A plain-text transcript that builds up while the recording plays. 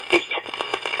Hey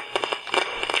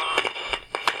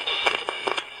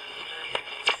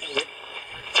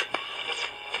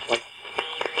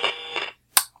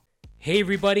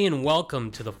everybody, and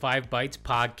welcome to the 5 Bytes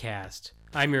Podcast.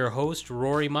 I'm your host,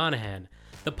 Rory Monahan.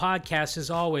 The podcast, as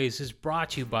always, is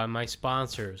brought to you by my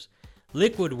sponsors.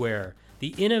 Liquidware,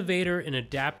 the innovator in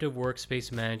adaptive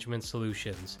workspace management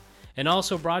solutions. And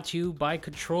also brought to you by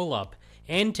ControlUp,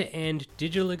 end-to-end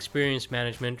digital experience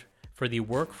management for the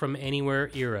work-from-anywhere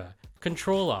era.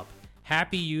 ControlUp,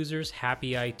 happy users,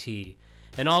 happy IT.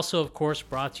 And also, of course,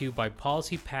 brought to you by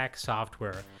PolicyPak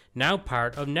Software, now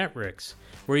part of Netrix,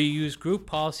 where you use group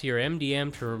policy or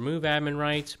MDM to remove admin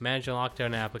rights, manage and lock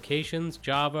down applications,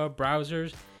 Java,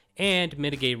 browsers, and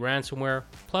mitigate ransomware,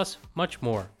 plus much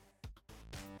more.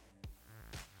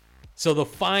 So the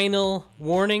final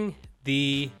warning,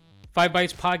 the 5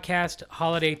 Bytes Podcast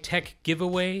Holiday Tech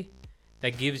Giveaway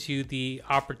that gives you the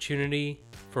opportunity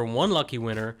for one lucky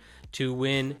winner to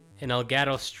win an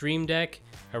Elgato Stream Deck,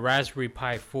 a Raspberry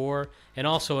Pi 4, and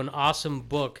also an awesome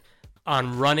book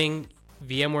on running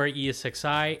VMware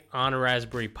ESXi on a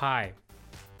Raspberry Pi.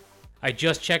 I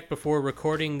just checked before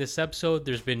recording this episode.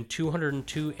 There's been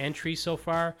 202 entries so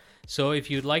far. So if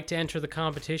you'd like to enter the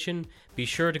competition, be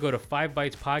sure to go to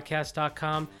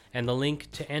 5bytespodcast.com and the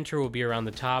link to enter will be around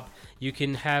the top. You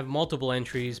can have multiple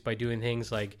entries by doing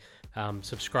things like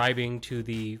subscribing to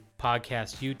the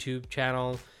podcast YouTube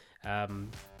channel,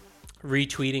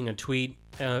 retweeting a tweet,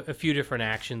 a few different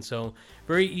actions. So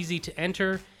very easy to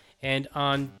enter. And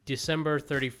on December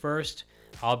 31st,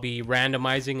 I'll be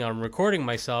randomizing, I'm recording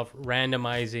myself,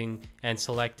 randomizing and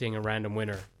selecting a random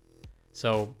winner.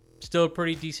 So still a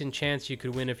pretty decent chance you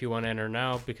could win if you want to enter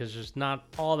now, because there's not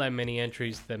all that many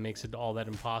entries that makes it all that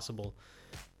impossible.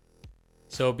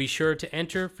 So be sure to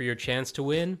enter for your chance to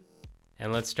win.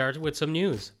 And let's start with some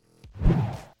news.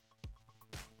 And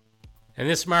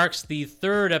this marks the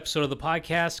third episode of the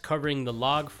podcast covering the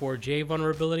Log4j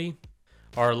vulnerability,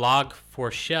 or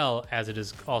Log4Shell as it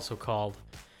is also called.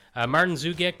 Martin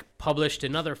Zugek published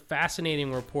another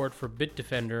fascinating report for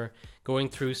Bitdefender going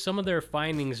through some of their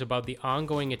findings about the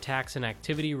ongoing attacks and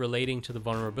activity relating to the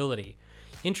vulnerability.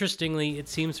 Interestingly, it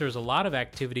seems there's a lot of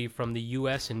activity from the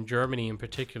US and Germany in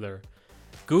particular.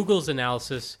 Google's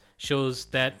analysis shows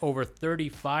that over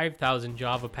 35,000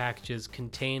 Java packages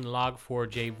contain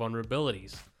Log4j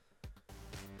vulnerabilities.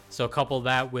 So couple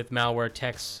that with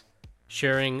MalwareTech's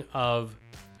sharing of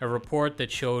a report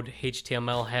that showed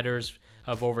HTML headers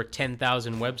of over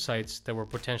 10,000 websites that were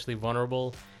potentially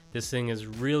vulnerable. This thing is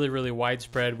really, really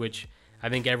widespread, which I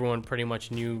think everyone pretty much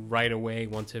knew right away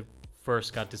once it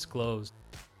first got disclosed.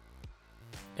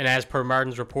 And as per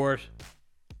Martin's report,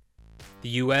 the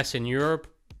US and Europe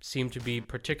seem to be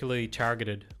particularly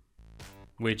targeted,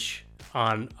 which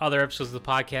on other episodes of the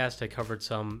podcast, I covered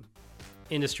some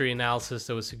industry analysis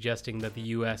that was suggesting that the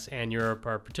US and Europe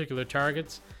are particular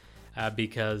targets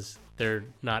because they're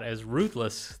not as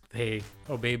ruthless. They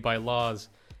obey by laws,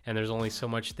 and there's only so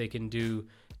much they can do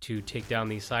to take down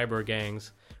these cyber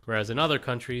gangs. Whereas in other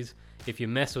countries, if you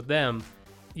mess with them,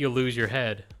 you'll lose your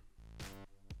head.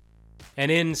 And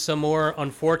in some more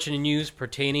unfortunate news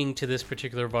pertaining to this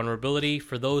particular vulnerability,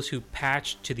 for those who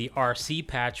patched to the RC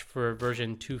patch for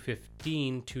version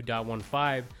 2.15,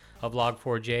 2.15 of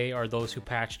Log4j, are those who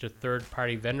patched a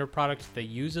third-party vendor product that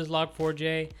uses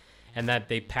Log4j, and that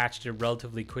they patched it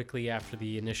relatively quickly after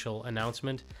the initial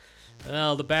announcement.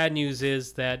 Well, the bad news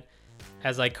is that,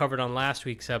 as I covered on last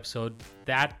week's episode,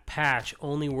 that patch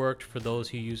only worked for those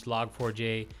who used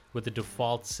Log4j with the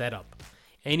default setup.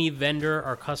 Any vendor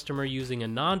or customer using a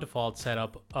non-default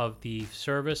setup of the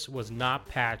service was not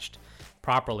patched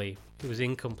properly. It was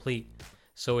incomplete.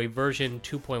 So a version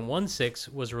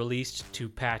 2.16 was released to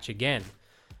patch again.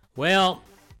 Well,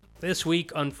 this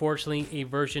week, unfortunately, a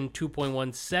version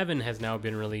 2.17 has now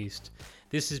been released.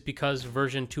 This is because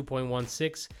version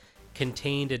 2.16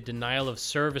 contained a denial of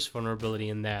service vulnerability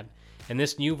in that, and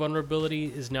this new vulnerability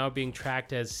is now being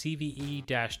tracked as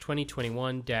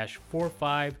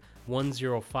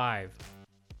CVE-2021-45105.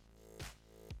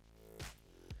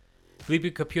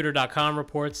 BleepyComputer.com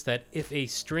reports that if a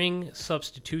string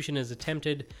substitution is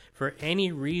attempted for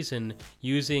any reason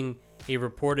using a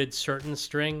reported certain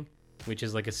string, which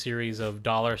is like a series of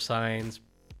 $signs,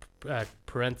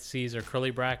 parentheses or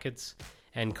curly brackets,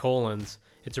 and colons.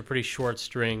 It's a pretty short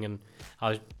string, and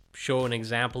I'll show an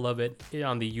example of it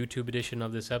on the YouTube edition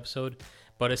of this episode.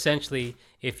 But essentially,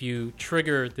 if you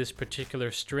trigger this particular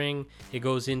string, it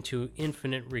goes into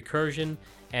infinite recursion,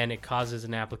 and it causes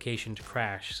an application to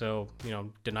crash. So,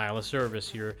 denial of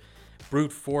service. You're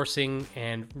brute forcing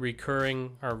and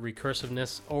recurring or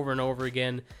recursiveness over and over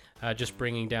again, just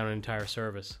bringing down an entire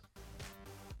service.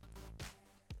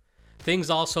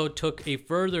 Things also took a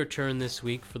further turn this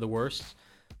week for the worst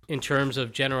in terms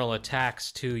of general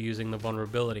attacks too using the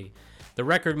vulnerability. The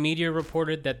Record Media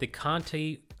reported that the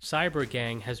Conti cyber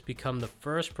gang has become the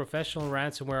first professional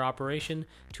ransomware operation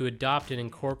to adopt and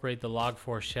incorporate the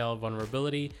Log4Shell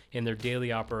vulnerability in their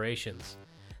daily operations.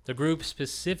 The group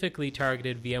specifically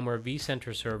targeted VMware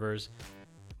vCenter servers,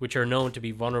 which are known to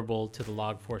be vulnerable to the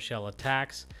Log4Shell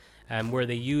attacks, where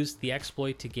they used the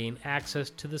exploit to gain access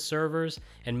to the servers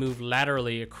and move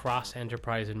laterally across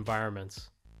enterprise environments.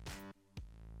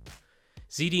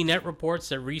 ZDNet reports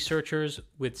that researchers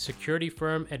with security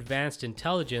firm Advanced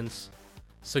Intelligence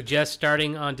suggest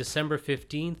starting on December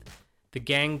 15th, the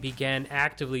gang began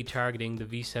actively targeting the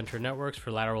vCenter networks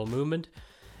for lateral movement.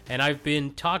 And I've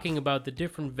been talking about the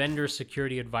different vendor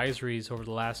security advisories over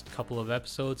the last couple of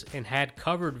episodes and had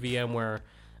covered VMware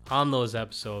on those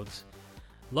episodes.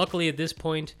 Luckily, at this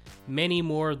point, many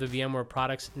more of the VMware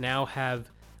products now have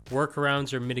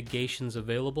workarounds or mitigations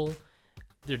available.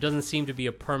 There doesn't seem to be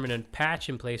a permanent patch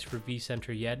in place for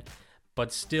vCenter yet,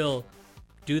 but still,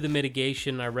 do the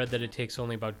mitigation. I read that it takes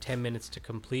only about 10 minutes to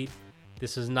complete.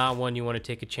 This is not one you want to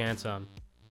take a chance on.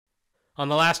 On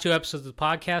the last two episodes of the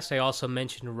podcast, I also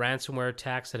mentioned ransomware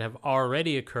attacks that have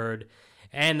already occurred,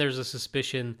 and there's a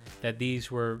suspicion that these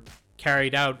were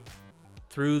carried out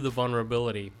through the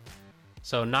vulnerability.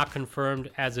 So not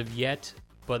confirmed as of yet,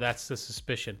 but that's the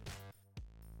suspicion.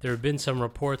 There have been some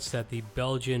reports that the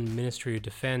Belgian Ministry of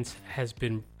Defense has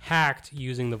been hacked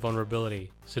using the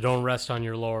vulnerability, so don't rest on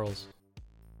your laurels.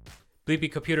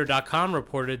 BleepyComputer.com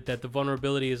reported that the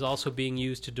vulnerability is also being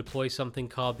used to deploy something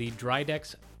called the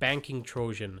Dridex Banking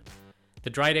Trojan. The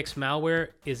Dridex malware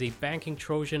is a banking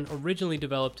Trojan originally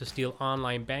developed to steal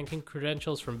online banking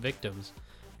credentials from victims.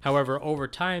 However, over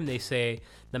time, they say,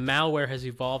 the malware has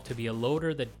evolved to be a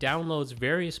loader that downloads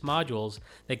various modules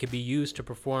that can be used to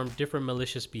perform different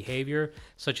malicious behavior,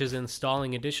 such as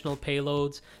installing additional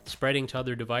payloads, spreading to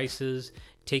other devices,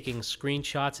 taking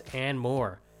screenshots, and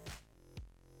more.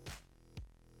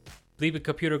 Bleepy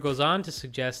Computer goes on to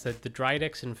suggest that the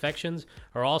Dridex infections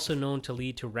are also known to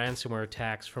lead to ransomware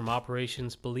attacks from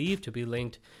operations believed to be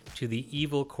linked to the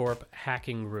Evil Corp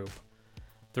hacking group.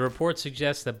 The report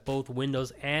suggests that both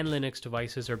Windows and Linux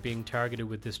devices are being targeted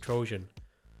with this Trojan.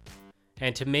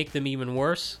 And to make them even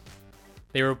worse,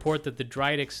 they report that the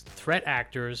Dridex threat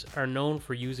actors are known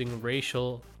for using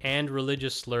racial and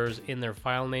religious slurs in their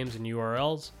file names and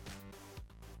URLs.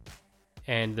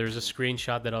 And there's a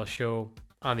screenshot that I'll show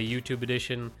on the YouTube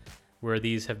edition where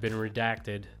these have been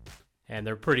redacted. And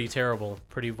they're pretty terrible,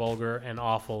 pretty vulgar and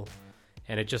awful.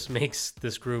 And it just makes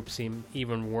this group seem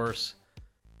even worse.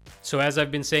 So as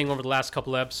I've been saying over the last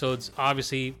couple of episodes,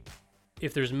 obviously,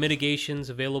 if there's mitigations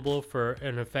available for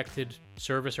an affected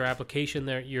service or application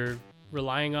that you're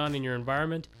relying on in your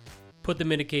environment, put the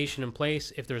mitigation in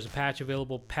place. If there's a patch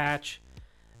available, patch.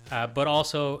 But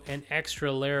also an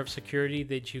extra layer of security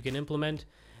that you can implement.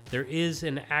 There is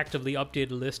an actively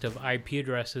updated list of IP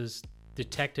addresses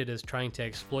detected as trying to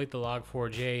exploit the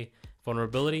Log4j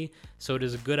vulnerability, so it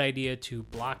is a good idea to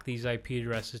block these IP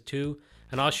addresses too.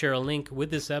 And I'll share a link with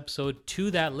this episode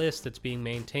to that list that's being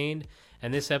maintained.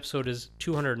 And this episode is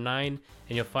 209,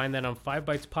 and you'll find that on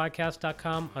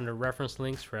 5bytespodcast.com under reference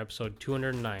links for episode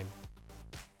 209.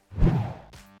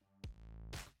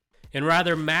 In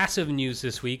rather massive news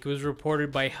this week, it was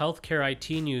reported by Healthcare IT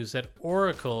News that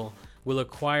Oracle will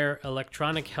acquire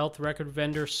electronic health record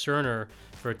vendor Cerner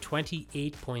for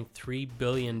 $28.3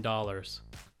 billion.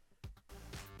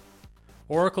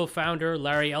 Oracle founder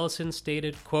Larry Ellison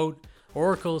stated, quote,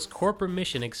 Oracle's corporate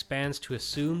mission expands to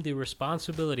assume the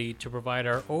responsibility to provide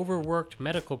our overworked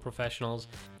medical professionals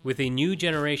with a new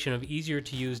generation of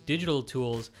easier-to-use digital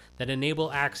tools that enable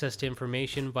access to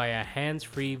information via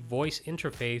hands-free voice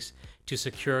interface to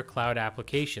secure cloud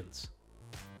applications.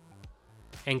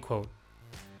 End quote.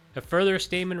 A further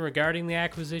statement regarding the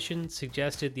acquisition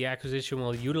suggested the acquisition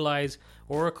will utilize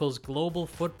Oracle's global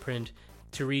footprint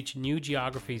to reach new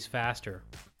geographies faster.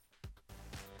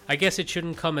 I guess it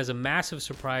shouldn't come as a massive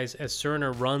surprise as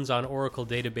Cerner runs on Oracle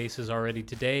databases already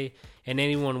today, and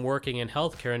anyone working in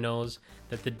healthcare knows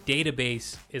that the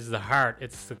database is the heart.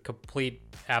 It's the complete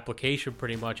application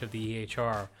pretty much of the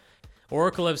EHR.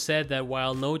 Oracle have said that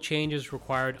while no change is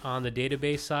required on the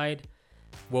database side,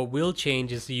 what will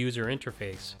change is the user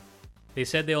interface. They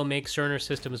said they will make Cerner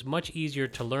systems much easier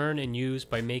to learn and use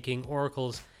by making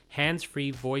Oracle's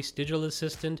hands-free voice digital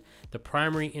assistant the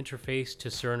primary interface to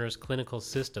Cerner's clinical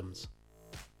systems.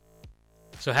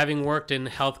 So having worked in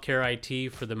healthcare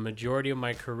IT for the majority of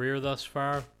my career thus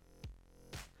far,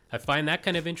 I find that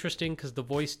kind of interesting because the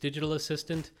voice digital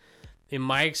assistant, in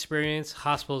my experience,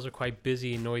 hospitals are quite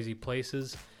busy and noisy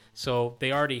places, So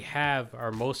they already have,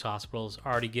 or most hospitals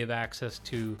already give access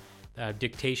to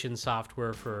dictation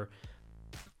software for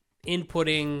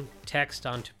inputting text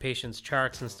onto patients'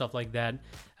 charts and stuff like that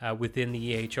within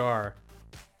the EHR.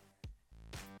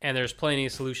 And there's plenty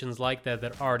of solutions like that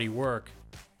that already work.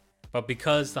 But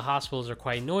because the hospitals are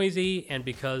quite noisy and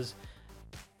because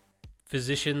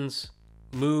physicians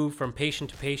move from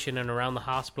patient to patient and around the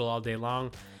hospital all day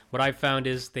long, what I've found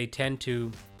is they tend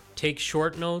to take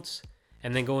short notes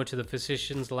and then go into the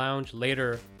physician's lounge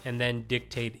later and then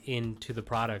dictate into the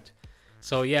product.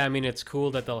 So yeah, I mean, it's cool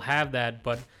that they'll have that,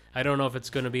 but I don't know if it's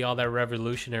going to be all that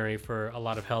revolutionary for a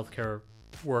lot of healthcare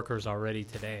workers already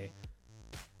today.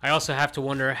 I also have to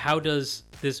wonder, how does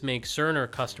this make Cerner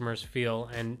customers feel,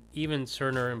 and even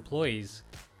Cerner employees?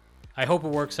 I hope it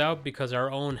works out, because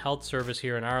our own health service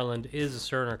here in Ireland is a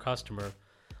Cerner customer.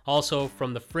 Also,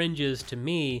 from the fringes to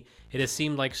me, it has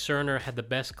seemed like Cerner had the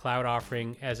best cloud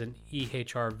offering as an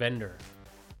EHR vendor.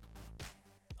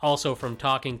 Also, from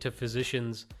talking to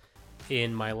physicians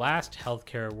in my last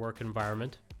healthcare work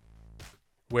environment,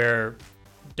 where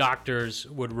doctors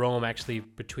would roam actually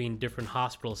between different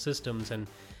hospital systems, and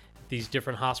these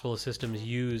different hospital systems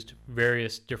used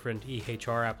various different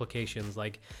EHR applications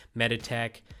like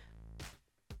Meditech,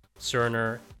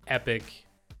 Cerner, Epic,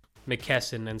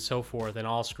 McKesson, and so forth, and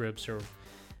Allscripts, or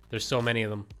there's so many of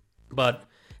them. But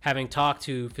having talked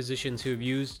to physicians who have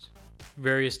used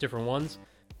various different ones,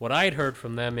 what I'd heard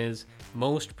from them is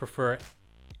most prefer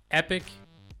Epic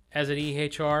as an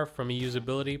EHR from a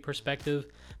usability perspective,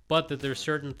 but that there's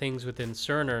certain things within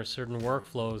Cerner, certain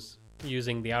workflows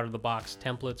using the out-of-the-box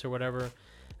templates or whatever,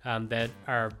 that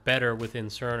are better within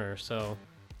Cerner. So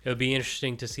it'll be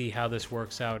interesting to see how this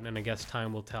works out, and I guess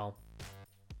time will tell.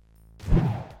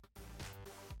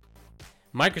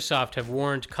 Microsoft have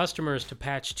warned customers to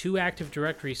patch 2 Active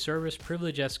Directory service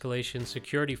privilege escalation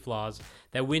security flaws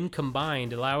that, when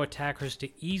combined, allow attackers to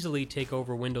easily take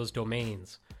over Windows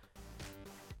domains.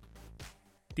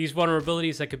 These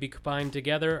vulnerabilities that could be combined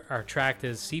together are tracked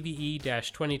as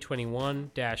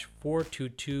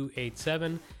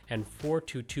CVE-2021-42287 and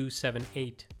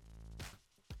 42278.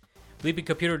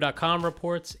 LeapingComputer.com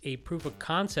reports a proof of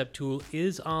concept tool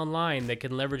is online that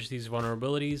can leverage these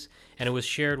vulnerabilities, and it was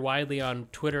shared widely on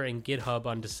Twitter and GitHub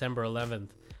on December 11th,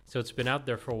 so it's been out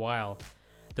there for a while.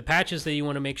 The patches that you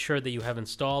want to make sure that you have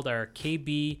installed are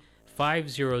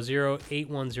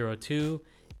KB5008102,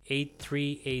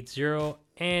 8380,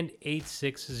 and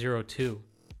 8602.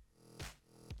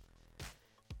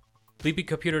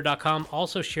 LeapingComputer.com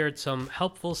also shared some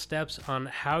helpful steps on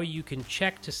how you can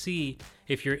check to see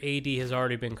if your AD has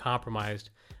already been compromised,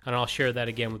 and I'll share that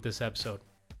again with this episode.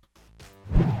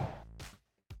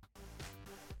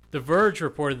 The Verge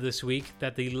reported this week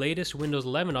that the latest Windows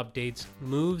 11 updates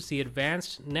moves the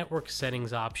advanced network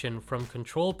settings option from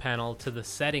Control Panel to the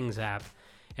Settings app,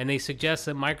 and they suggest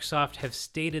that Microsoft have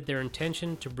stated their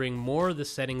intention to bring more of the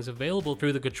settings available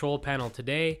through the Control Panel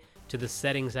today to the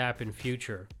Settings app in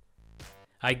future.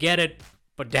 I get it,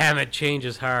 but damn it, change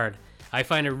is hard. I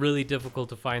find it really difficult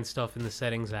to find stuff in the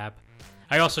Settings app.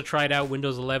 I also tried out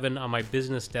Windows 11 on my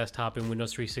business desktop in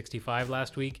Windows 365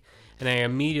 last week, and I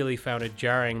immediately found it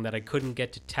jarring that I couldn't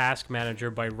get to Task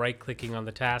Manager by right-clicking on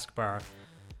the taskbar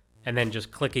and then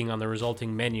just clicking on the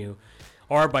resulting menu,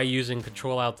 or by using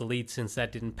Control-Alt-Delete, since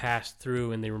that didn't pass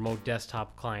through in the remote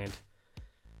desktop client.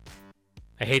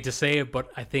 I hate to say it,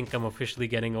 but I think I'm officially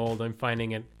getting old. I'm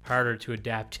finding it harder to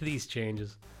adapt to these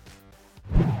changes.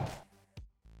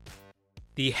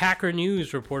 The Hacker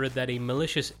News reported that a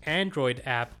malicious Android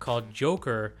app called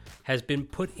Joker has been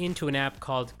put into an app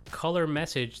called Color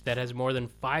Message that has more than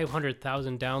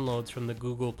 500,000 downloads from the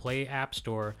Google Play App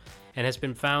Store, and has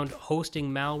been found hosting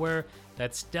malware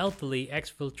that stealthily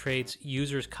exfiltrates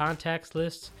users' contacts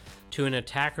lists to an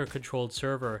attacker-controlled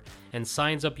server and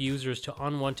signs up users to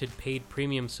unwanted paid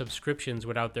premium subscriptions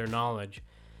without their knowledge.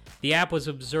 The app was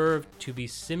observed to be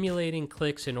simulating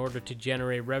clicks in order to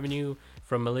generate revenue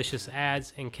from malicious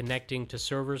ads and connecting to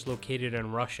servers located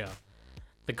in Russia.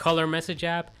 The Color Message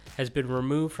app has been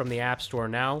removed from the App Store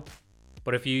now,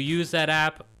 but if you use that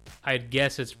app, I'd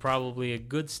guess it's probably a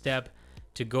good step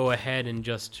to go ahead and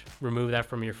just remove that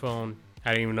from your phone.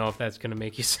 I don't even know if that's going to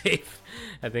make you safe.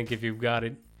 I think if you've got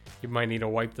it, you might need to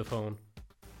wipe the phone.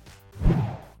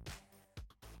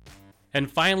 And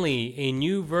finally, a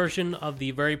new version of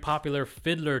the very popular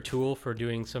Fiddler tool for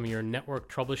doing some of your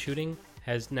network troubleshooting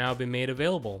has now been made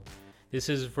available. This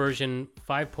is version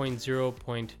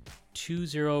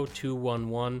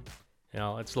 5.0.20211.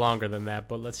 Now, it's longer than that,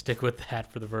 but let's stick with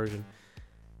that for the version.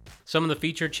 Some of the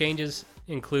feature changes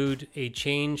include a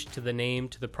change to the name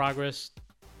to the Progress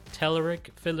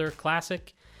Telerik Fiddler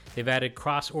Classic, They've added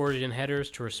cross-origin headers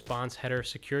to response header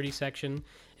security section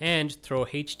and throw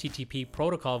HTTP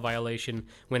protocol violation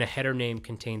when a header name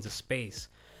contains a space.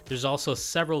 There's also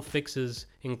several fixes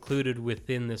included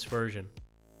within this version.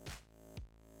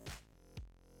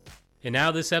 And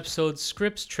now this episode's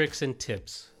scripts, tricks, and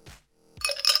tips.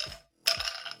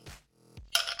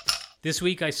 This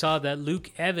week I saw that Luke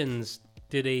Evans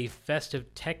did a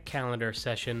festive tech calendar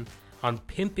session on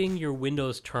pimping your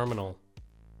Windows terminal.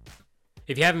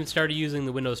 If you haven't started using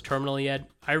the Windows terminal yet,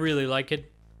 I really like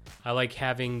it. I like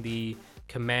having the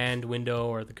command window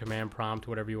or the command prompt,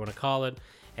 whatever you want to call it,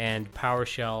 and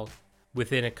PowerShell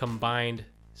within a combined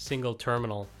single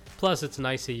terminal. Plus, it's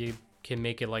nice that you can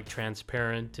make it like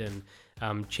transparent and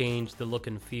change the look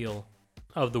and feel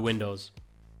of the windows.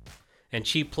 And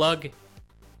cheap plug,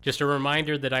 just a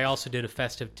reminder that I also did a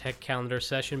festive tech calendar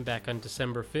session back on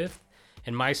December 5th,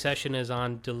 and my session is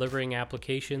on delivering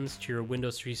applications to your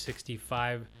Windows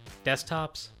 365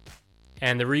 desktops.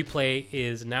 And the replay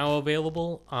is now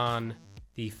available on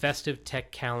the Festive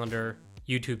Tech Calendar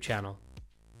YouTube channel.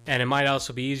 And it might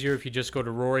also be easier if you just go to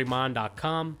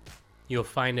rorymon.com. You'll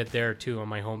find it there too on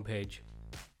my homepage.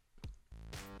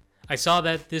 I saw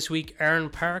that this week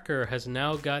Aaron Parker has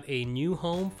now got a new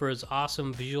home for his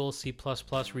awesome Visual C++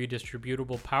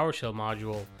 redistributable PowerShell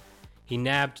module. He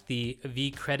nabbed the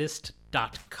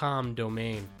vcredist.com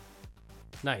domain.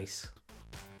 Nice.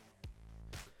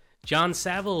 John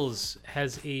Savills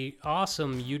has a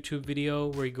awesome YouTube video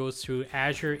where he goes through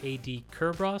Azure AD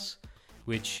Kerberos,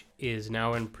 which is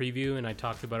now in preview, and I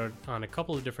talked about it on a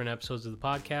couple of different episodes of the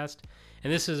podcast.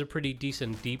 And this is a pretty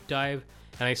decent deep dive.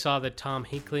 And I saw that Tom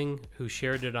Hinkling, who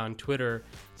shared it on Twitter,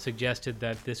 suggested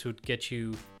that this would get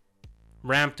you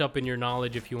ramped up in your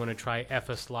knowledge if you want to try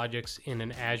FSLogix in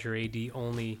an Azure AD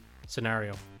only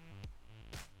scenario.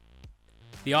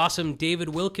 The awesome David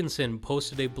Wilkinson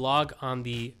posted a blog on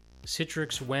the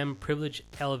Citrix WEM privilege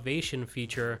elevation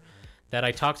feature that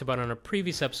I talked about on a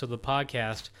previous episode of the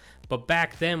podcast, but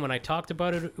back then when I talked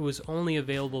about it, it was only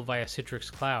available via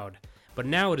Citrix Cloud. But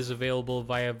now it is available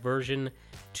via version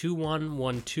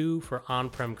 2112 for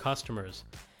on-prem customers.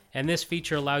 And this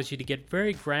feature allows you to get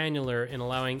very granular in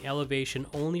allowing elevation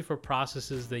only for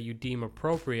processes that you deem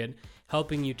appropriate,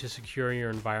 helping you to secure your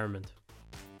environment.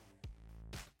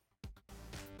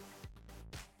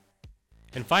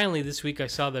 And finally, this week I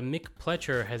saw that Mick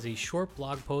Pletcher has a short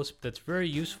blog post that's very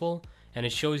useful, and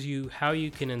it shows you how you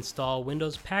can install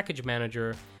Windows Package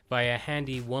Manager via a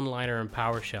handy one-liner in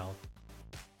PowerShell.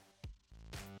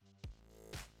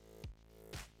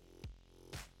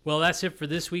 Well, that's it for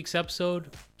this week's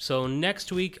episode. So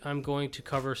next week, I'm going to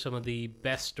cover some of the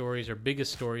best stories or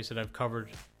biggest stories that I've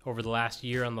covered over the last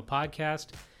year on the podcast.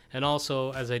 And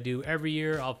also, as I do every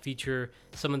year, I'll feature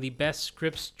some of the best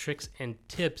scripts, tricks, and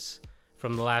tips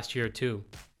from the last year too.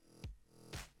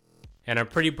 And I'm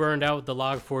pretty burned out with the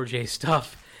Log4j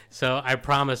stuff, so I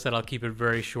promise that I'll keep it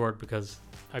very short because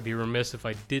I'd be remiss if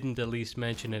I didn't at least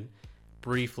mention it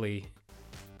briefly,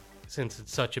 since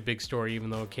it's such a big story, even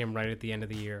though it came right at the end of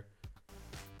the year.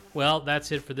 Well,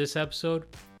 that's it for this episode.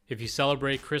 If you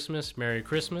celebrate Christmas, Merry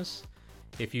Christmas.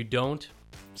 If you don't,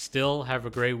 still have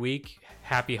a great week.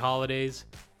 Happy holidays.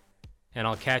 And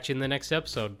I'll catch you in the next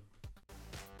episode.